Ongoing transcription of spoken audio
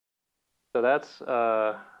So that's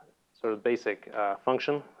sort of basic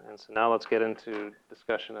function. And so now let's get into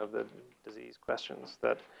discussion of the disease questions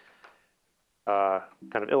that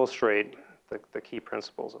kind of illustrate the key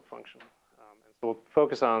principles of function. And so we'll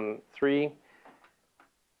focus on three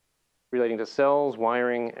relating to cells,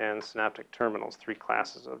 wiring, and synaptic terminals, three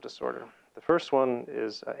classes of disorder. The first one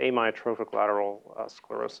is amyotrophic lateral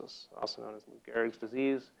sclerosis, also known as Lou Gehrig's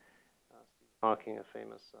disease. Stephen Hawking, a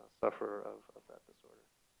famous sufferer of that disorder.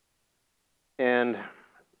 And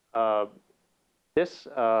this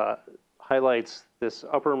highlights this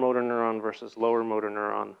upper motor neuron versus lower motor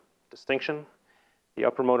neuron distinction. The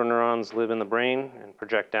upper motor neurons live in the brain and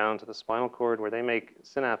project down to the spinal cord, where they make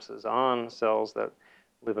synapses on cells that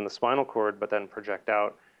live in the spinal cord, but then project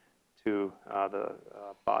out to the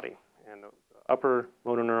body. And the upper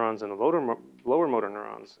motor neurons and the lower motor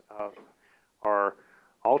neurons are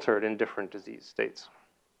altered in different disease states.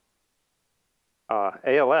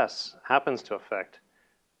 ALS happens to affect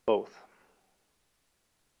both,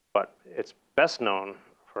 but it's best known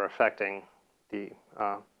for affecting the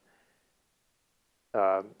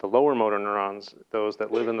lower motor neurons, those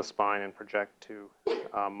that live in the spine and project to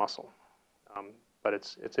muscle. But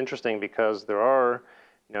it's interesting because there are,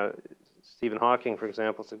 Stephen Hawking, for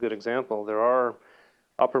example, it's a good example. There are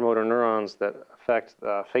upper motor neurons that affect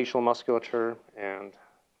the facial musculature and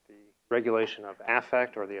the regulation of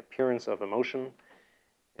affect or the appearance of emotion.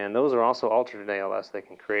 And those are also altered in ALS. They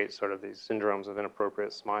can create sort of these syndromes of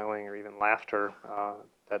inappropriate smiling or even laughter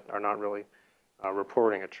that are not really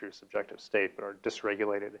reporting a true subjective state, but are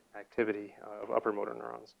dysregulated activity of upper motor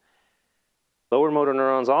neurons. Lower motor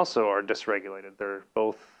neurons also are dysregulated. They're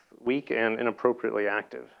both weak and inappropriately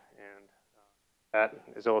active. And that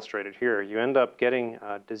is illustrated here. You end up getting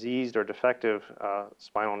diseased or defective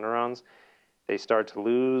spinal neurons. They start to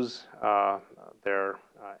lose their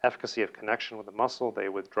efficacy of connection with the muscle. They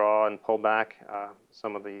withdraw and pull back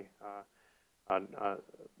some of the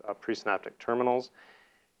presynaptic terminals.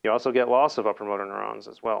 You also get loss of upper motor neurons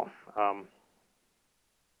as well.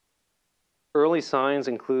 Early signs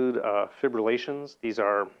include fibrillations. These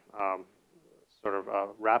are sort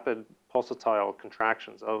of rapid pulsatile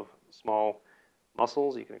contractions of small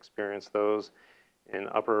muscles. You can experience those in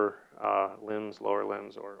upper limbs, lower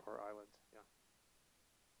limbs, or eyelids. Yeah.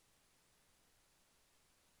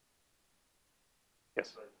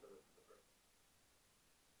 Yes.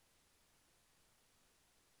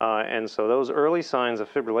 And so those early signs of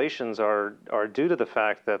fibrillations are due to the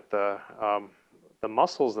fact that the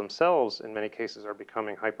muscles themselves, in many cases, are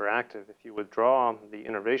becoming hyperactive. If you withdraw the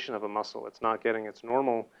innervation of a muscle, it's not getting its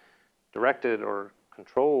normal directed or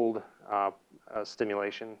controlled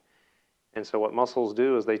stimulation. And so what muscles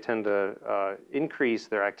do is they tend to increase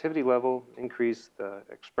their activity level, increase the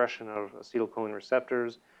expression of acetylcholine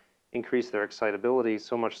receptors, increase their excitability,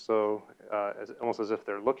 so much so almost as if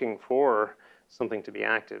they're looking for something to be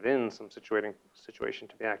active in, some situation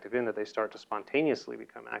to be active in, that they start to spontaneously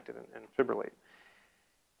become active and fibrillate.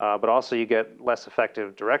 But also you get less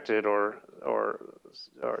effective directed or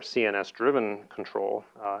CNS-driven control,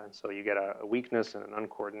 and so you get a weakness and an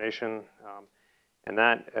uncoordination, and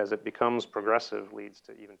that, as it becomes progressive, leads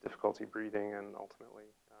to even difficulty breathing and ultimately,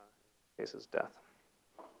 in cases, death.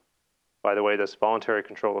 By the way, this voluntary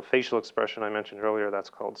control of facial expression I mentioned earlier, that's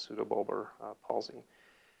called pseudobulbar palsy.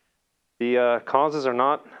 The causes are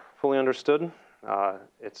not fully understood.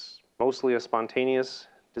 It's mostly a spontaneous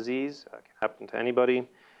disease. It can happen to anybody.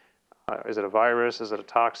 Is it a virus? Is it a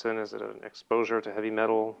toxin? Is it an exposure to heavy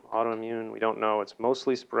metal, autoimmune? We don't know. It's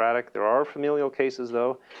mostly sporadic. There are familial cases,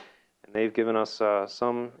 though, and they've given us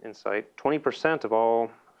some insight. 20% of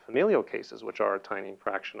all familial cases, which are a tiny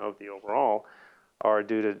fraction of the overall, are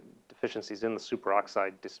due to deficiencies in the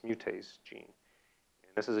superoxide dismutase gene.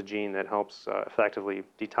 And this is a gene that helps effectively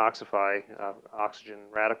detoxify oxygen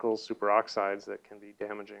radicals, superoxides that can be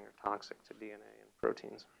damaging or toxic to DNA and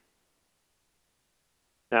proteins.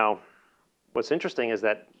 Now, what's interesting is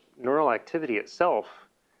that neural activity itself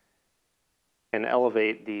can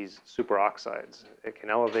elevate these superoxides. It can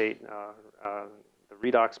elevate the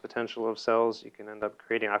redox potential of cells. You can end up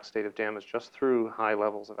creating oxidative damage just through high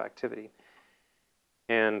levels of activity.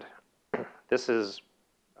 And this is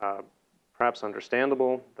perhaps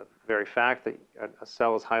understandable. The very fact that a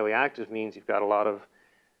cell is highly active means you've got a lot of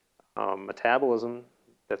metabolism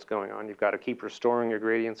that's going on. You've got to keep restoring your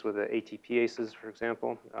gradients with the ATPases, for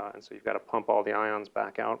example, and so you've got to pump all the ions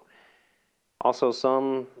back out. Also,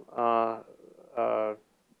 some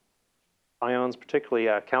ions, particularly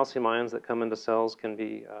calcium ions that come into cells, can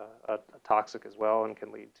be toxic as well and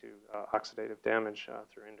can lead to oxidative damage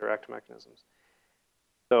through indirect mechanisms.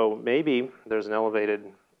 So maybe there's an elevated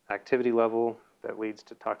activity level that leads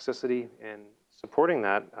to toxicity. And supporting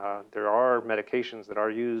that, there are medications that are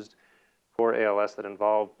used for ALS that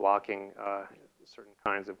involve blocking certain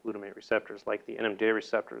kinds of glutamate receptors, like the NMDA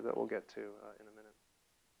receptor that we'll get to in a minute.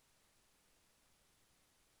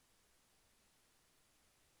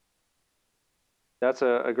 That's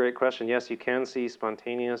a great question. Yes, you can see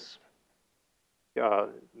spontaneous,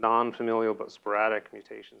 non-familial but sporadic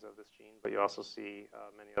mutations of this gene, but you also see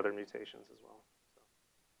many other mutations as well. So.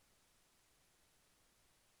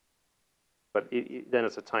 But then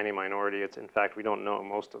it's a tiny minority. In fact, we don't know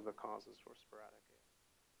most of the causes for sporadic.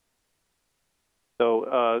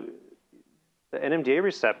 So the NMDA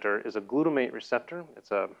receptor is a glutamate receptor.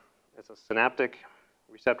 It's a synaptic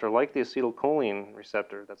receptor like the acetylcholine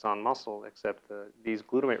receptor that's on muscle, except these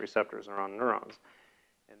glutamate receptors are on neurons.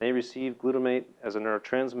 And they receive glutamate as a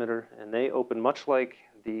neurotransmitter, and they open much like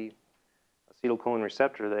the acetylcholine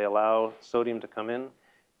receptor. They allow sodium to come in,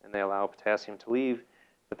 and they allow potassium to leave,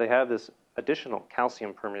 but they have this additional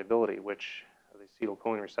calcium permeability, which the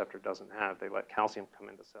acetylcholine receptor doesn't have. They let calcium come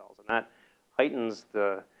into cells, and that heightens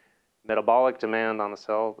the metabolic demand on the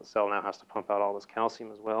cell. The cell now has to pump out all this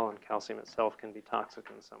calcium as well, and calcium itself can be toxic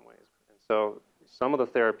in some ways. And so some of the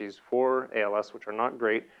therapies for ALS, which are not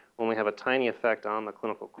great, only have a tiny effect on the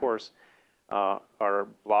clinical course, are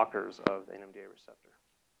blockers of the NMDA receptor.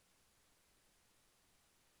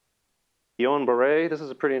 Guillain-Barré, this is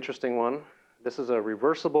a pretty interesting one. This is a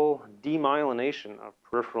reversible demyelination of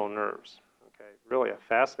peripheral nerves. Okay, really a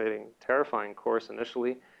fascinating, terrifying course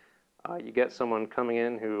initially. You get someone coming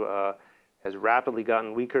in who has rapidly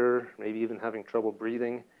gotten weaker, maybe even having trouble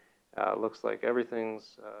breathing. Looks like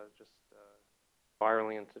everything's just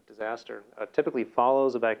spiraling into disaster. Typically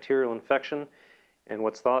follows a bacterial infection, and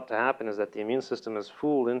what's thought to happen is that the immune system is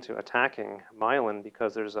fooled into attacking myelin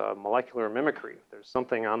because there's a molecular mimicry. There's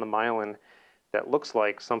something on the myelin that looks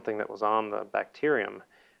like something that was on the bacterium.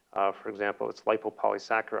 For example, it's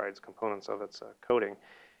lipopolysaccharides, components of its coating.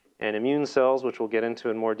 And immune cells, which we'll get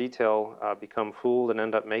into in more detail, become fooled and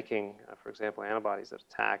end up making, for example, antibodies that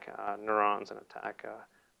attack neurons and attack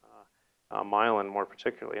myelin more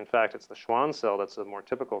particularly. In fact, it's the Schwann cell that's a more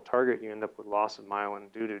typical target. You end up with loss of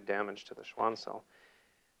myelin due to damage to the Schwann cell.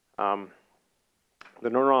 The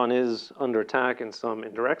neuron is under attack in some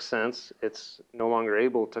indirect sense. It's no longer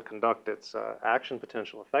able to conduct its action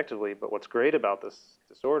potential effectively, but what's great about this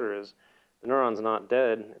disorder is the neuron's not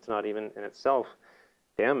dead. It's not even in itself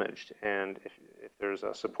damaged, and if there's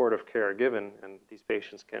a supportive care given, and these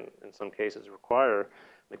patients can, in some cases, require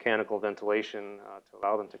mechanical ventilation to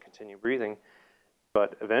allow them to continue breathing,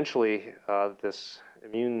 but eventually this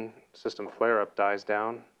immune system flare-up dies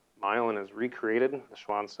down, myelin is recreated, the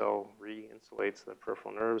Schwann cell re-insulates the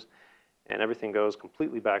peripheral nerves, and everything goes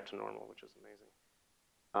completely back to normal, which is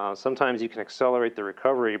amazing. Sometimes you can accelerate the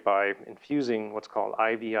recovery by infusing what's called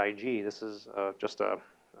IVIG. This is just a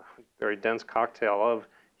very dense cocktail of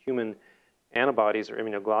human antibodies or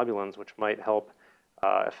immunoglobulins, which might help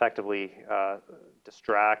effectively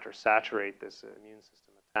distract or saturate this immune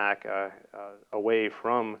system attack away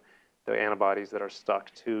from the antibodies that are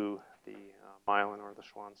stuck to the myelin or the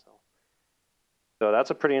Schwann cell. So that's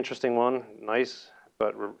a pretty interesting one. Nice,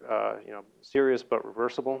 but serious but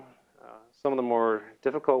reversible. Some of the more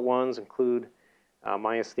difficult ones include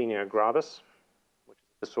myasthenia gravis, which is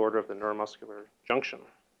a disorder of the neuromuscular junction.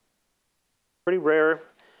 Pretty rare,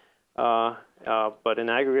 but in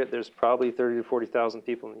aggregate, there's probably 30 to 40,000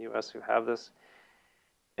 people in the U.S. who have this.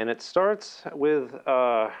 And it starts with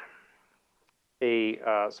sort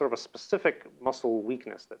of a specific muscle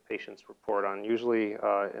weakness that patients report on, usually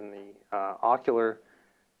in the ocular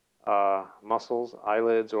muscles,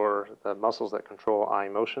 eyelids, or the muscles that control eye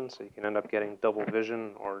motion. So you can end up getting double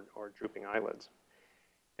vision or drooping eyelids.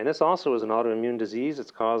 And this also is an autoimmune disease.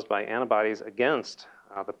 It's caused by antibodies against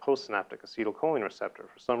the postsynaptic acetylcholine receptor.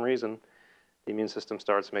 For some reason, the immune system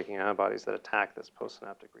starts making antibodies that attack this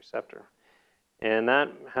postsynaptic receptor. And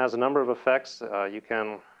that has a number of effects. You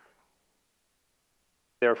can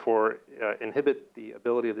therefore inhibit the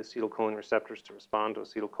ability of the acetylcholine receptors to respond to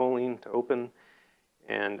acetylcholine, to open,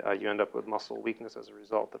 and you end up with muscle weakness as a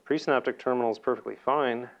result. The presynaptic terminal is perfectly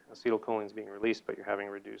fine. Acetylcholine is being released, but you're having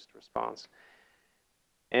a reduced response.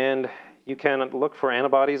 And you can look for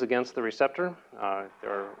antibodies against the receptor.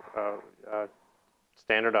 There are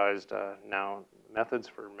standardized now methods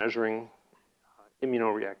for measuring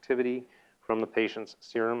immunoreactivity from the patient's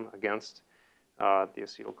serum against the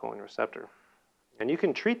acetylcholine receptor. And you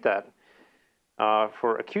can treat that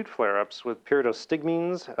for acute flare-ups with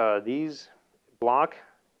pyridostigmines. These block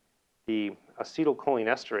the acetylcholine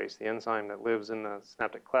esterase, the enzyme that lives in the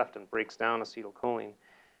synaptic cleft and breaks down acetylcholine.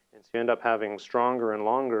 And so you end up having stronger and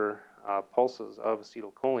longer pulses of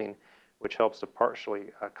acetylcholine, which helps to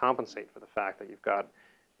partially compensate for the fact that you've got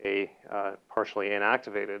a partially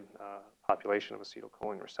inactivated population of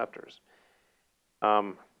acetylcholine receptors.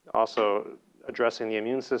 Also, addressing the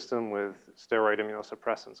immune system with steroid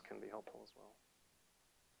immunosuppressants can be helpful as well.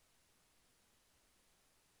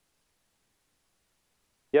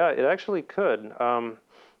 Yeah, it actually could.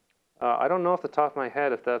 I don't know off the top of my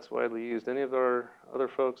head if that's widely used. Any of our other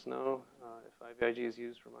folks know if IVIG is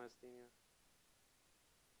used for myasthenia?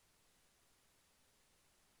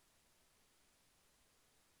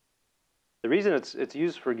 The reason it's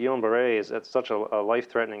used for Guillain-Barré is that's such a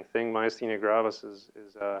life-threatening thing. Myasthenia gravis is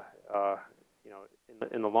you know,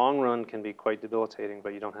 in the long run can be quite debilitating,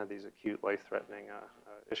 but you don't have these acute life-threatening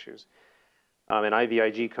issues. And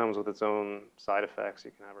IVIG comes with its own side effects.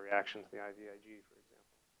 You can have a reaction to the IVIG, for example.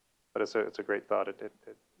 But it's a great thought. It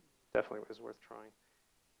definitely is worth trying.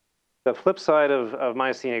 The flip side of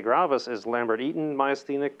myasthenia gravis is Lambert-Eaton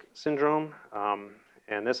myasthenic syndrome.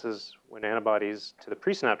 And this is when antibodies to the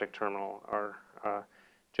presynaptic terminal are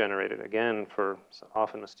generated, again, for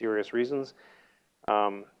often mysterious reasons,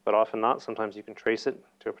 but often not. Sometimes you can trace it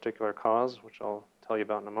to a particular cause, which I'll tell you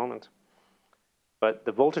about in a moment. But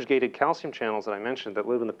the voltage-gated calcium channels that I mentioned that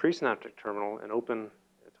live in the presynaptic terminal and open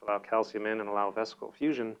to allow calcium in and allow vesicle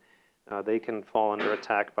fusion, they can fall under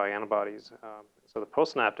attack by antibodies. So the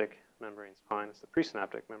postsynaptic membrane is fine. It's the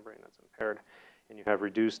presynaptic membrane that's impaired, and you have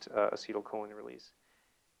reduced acetylcholine release.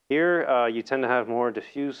 Here, you tend to have more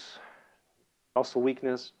diffuse muscle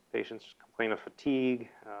weakness. Patients complain of fatigue,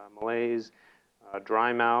 malaise,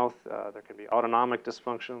 dry mouth. There can be autonomic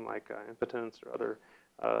dysfunction like impotence or other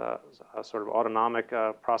sort of autonomic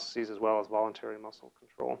processes, as well as voluntary muscle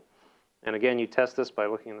control. And again, you test this by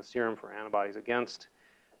looking in the serum for antibodies against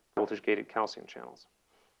voltage-gated calcium channels.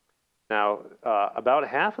 Now, about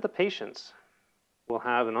half of the patients will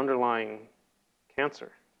have an underlying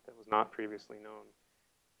cancer that was not previously known.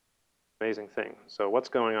 Amazing thing. So what's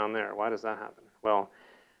going on there? Why does that happen? Well,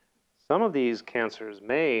 some of these cancers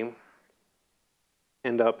may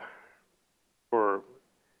end up, for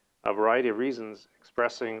a variety of reasons,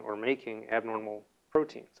 expressing or making abnormal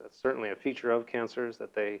proteins. That's certainly a feature of cancers,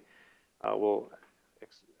 that they will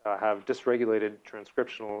have dysregulated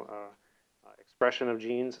transcriptional expression of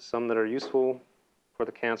genes, some that are useful for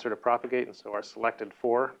the cancer to propagate and so are selected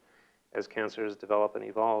for as cancers develop and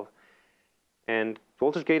evolve. And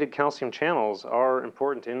voltage-gated calcium channels are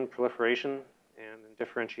important in proliferation and in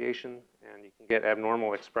differentiation, and you can get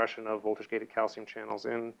abnormal expression of voltage-gated calcium channels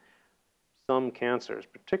in some cancers,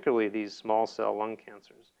 particularly these small cell lung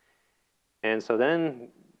cancers. And so then,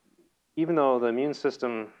 even though the immune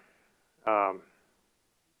system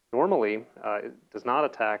normally it does not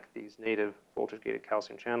attack these native voltage-gated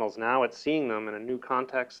calcium channels, now it's seeing them in a new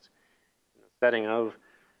context, in a setting of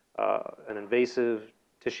an invasive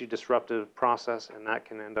tissue disruptive process, and that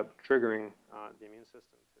can end up triggering the immune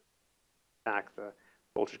system to attack the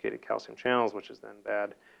voltage-gated calcium channels, which is then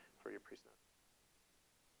bad for your presynaptic.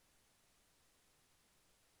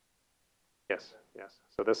 Yes, yes.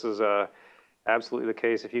 So this is absolutely the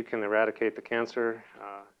case. If you can eradicate the cancer,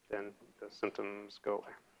 then the symptoms go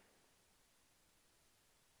away.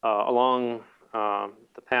 Along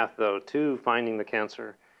the path, though, to finding the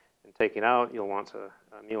cancer and taking it out, you'll want to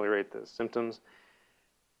ameliorate the symptoms.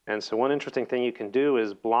 And so one interesting thing you can do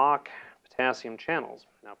is block potassium channels.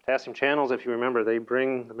 Now, potassium channels, if you remember, they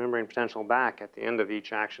bring the membrane potential back at the end of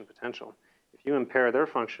each action potential. If you impair their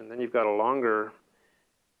function, then you've got a longer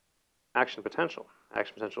action potential.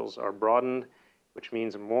 Action potentials are broadened, which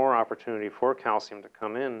means more opportunity for calcium to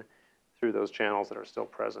come in through those channels that are still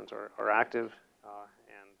present or active,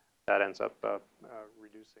 and that ends up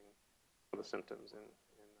reducing the symptoms.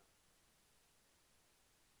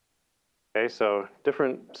 Okay, so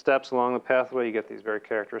different steps along the pathway, you get these very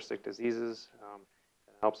characteristic diseases.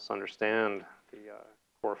 It helps us understand the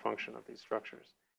core function of these structures.